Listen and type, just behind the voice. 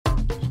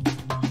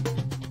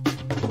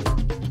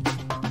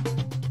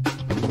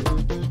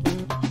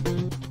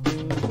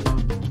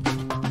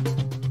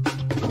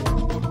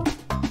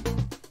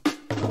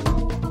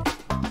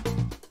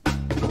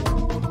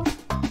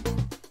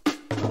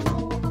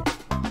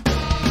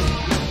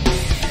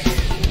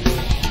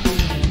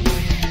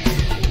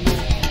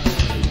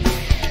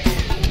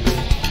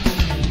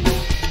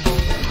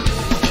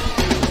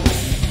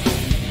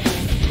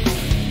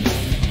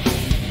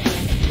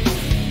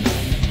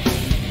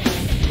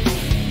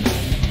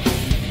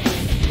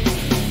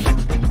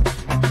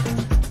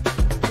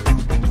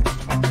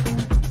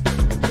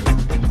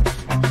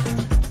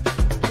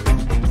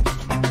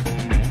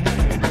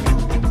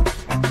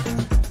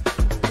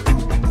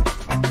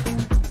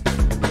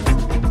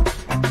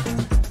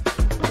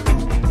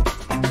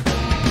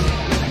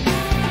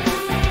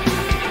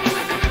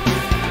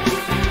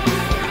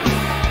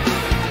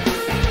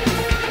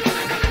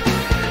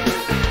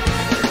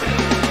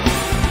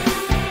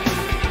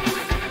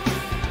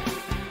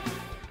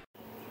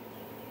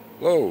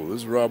Hello,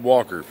 this is Rob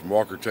Walker from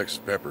Walker, Texas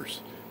Peppers.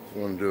 I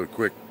want to do a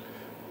quick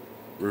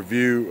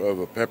review of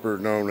a pepper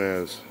known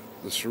as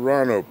the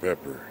Serrano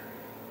pepper.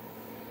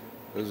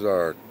 This is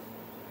our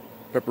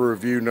pepper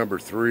review number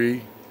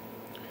 3.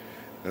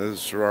 And this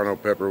is Serrano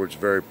pepper, which is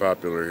very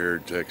popular here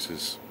in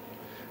Texas.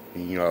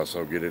 You can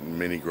also get it in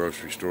many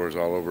grocery stores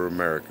all over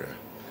America.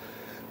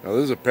 Now,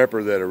 this is a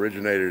pepper that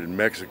originated in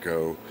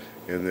Mexico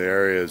in the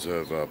areas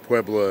of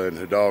Puebla and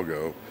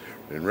Hidalgo,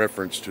 in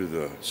reference to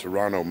the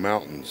Serrano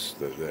mountains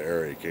that the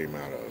area came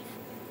out of.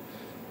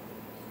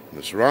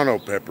 The Serrano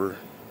pepper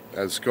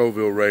has a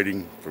Scoville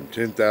rating from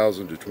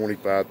 10,000 to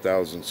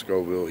 25,000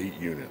 Scoville heat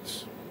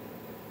units.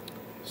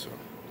 So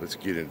let's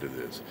get into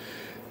this.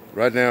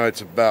 Right now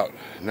it's about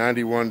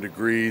 91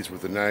 degrees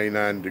with a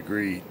 99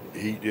 degree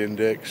heat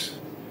index.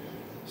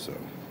 So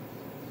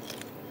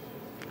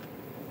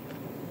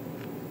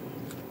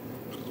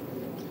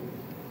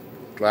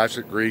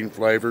classic green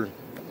flavor.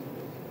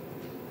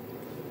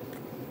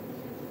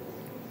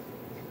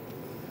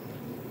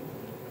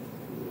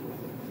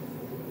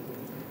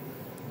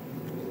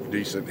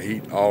 Decent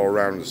heat all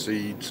around the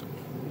seeds.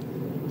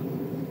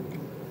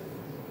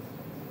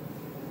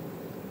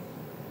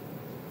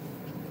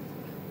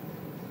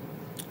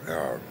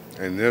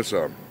 And this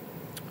the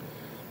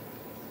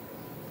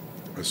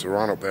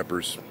Serrano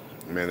peppers,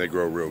 man, they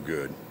grow real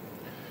good.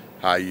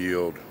 High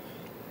yield.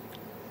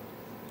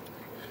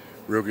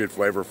 Real good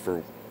flavor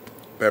for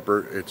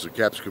pepper. It's a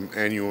Capsicum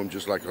Annuum,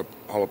 just like a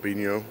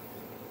jalapeno.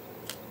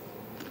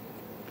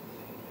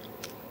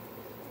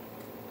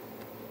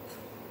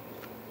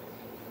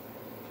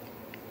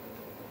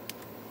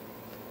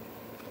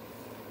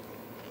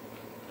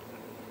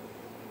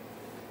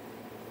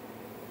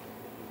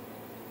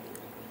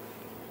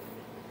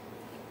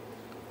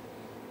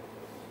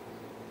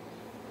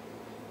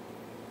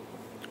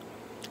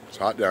 It's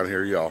hot down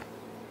here, y'all.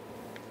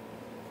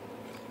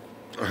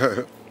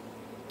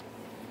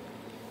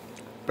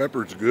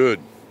 Pepper's good.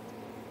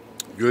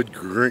 Good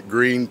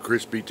green,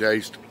 crispy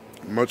taste.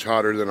 Much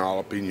hotter than a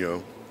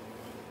jalapeno.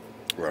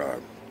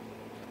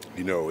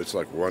 You know, it's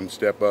like one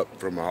step up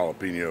from a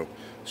jalapeno,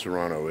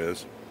 Serrano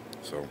is.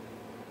 So,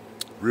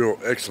 real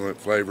excellent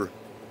flavor.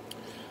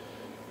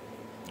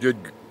 Good,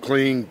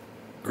 clean,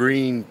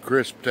 green,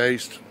 crisp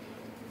taste.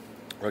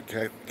 Like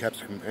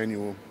Capsicum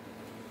Annuum.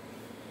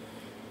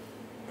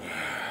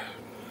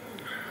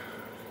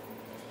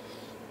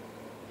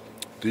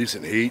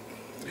 Decent heat.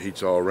 The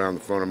heat's all around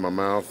the front of my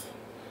mouth.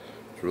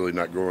 It's really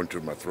not going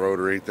to my throat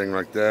or anything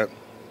like that.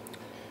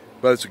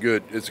 But it's a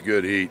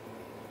good heat.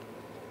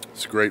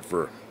 It's great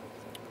for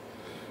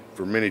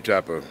many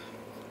type of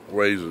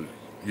ways of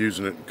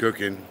using it and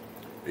cooking.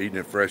 Eating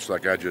it fresh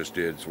like I just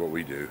did is what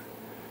we do.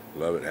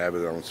 Love it. Have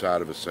it on the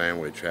side of a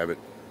sandwich. Have it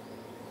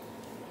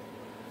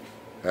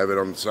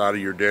on the side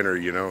of your dinner,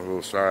 you know, a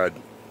little side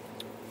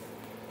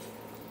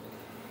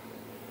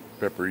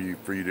pepper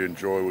for you to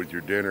enjoy with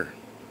your dinner.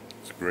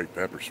 It's a great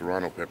pepper,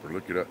 Serrano pepper.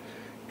 Look it up.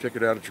 Check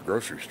it out at your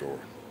grocery store.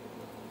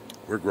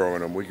 We're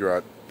growing them. We grow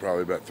out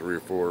probably about 3 or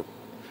 4,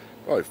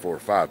 probably 4 or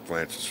 5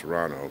 plants of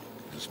Serrano.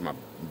 This is my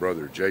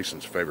brother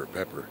Jason's favorite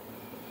pepper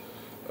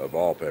of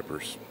all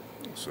peppers.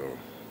 So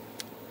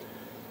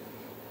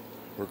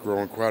we're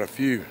growing quite a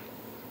few.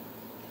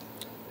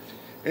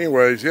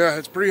 Anyways, yeah,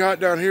 it's pretty hot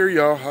down here,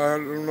 y'all. I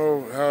don't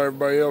know how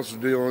everybody else is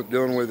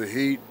dealing with the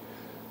heat,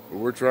 but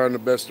we're trying the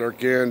best I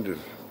can to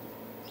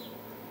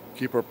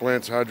keep our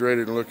plants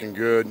hydrated and looking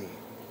good.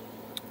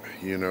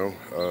 You know,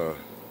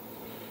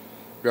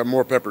 got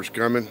more peppers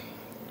coming.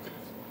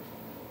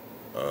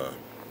 I'll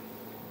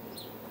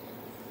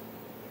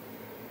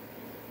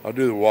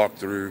do the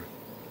walkthrough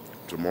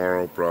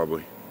tomorrow,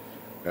 probably.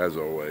 As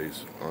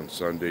always, on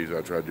Sundays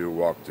I try to do a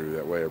walkthrough.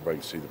 That way everybody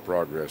can see the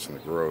progress and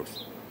the growth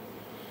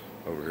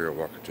over here at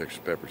Walker, Texas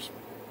Peppers.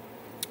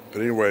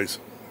 But anyways,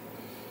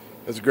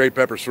 that's a great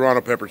pepper,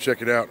 Serrano pepper.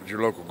 Check it out at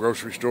your local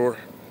grocery store.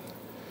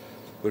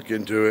 Look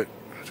into it.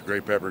 It's a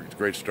great pepper. It's a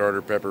great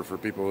starter pepper for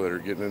people that are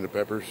getting into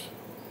peppers.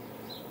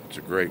 It's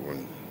a great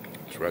one.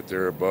 It's right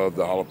there above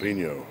the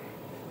jalapeno.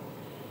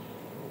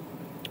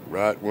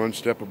 Right one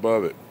step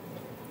above it.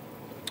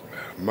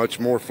 Much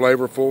more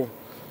flavorful,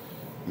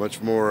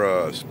 much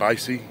more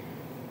spicy,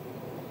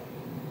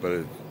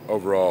 but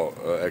overall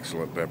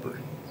excellent pepper.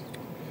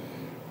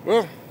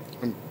 Well,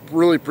 I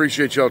really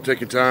appreciate y'all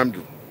taking time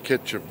to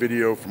catch a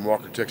video from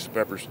Walker, Texas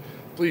Peppers.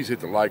 Please hit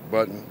the like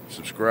button,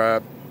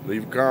 subscribe.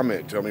 Leave a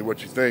comment. Tell me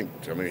what you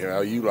think. Tell me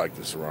how you like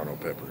the Serrano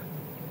pepper.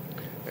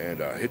 And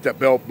hit that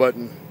bell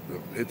button.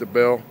 Hit the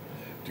bell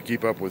to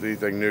keep up with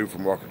anything new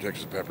from Walker,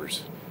 Texas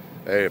Peppers.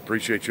 Hey,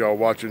 appreciate y'all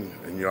watching,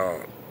 and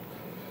y'all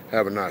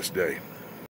have a nice day.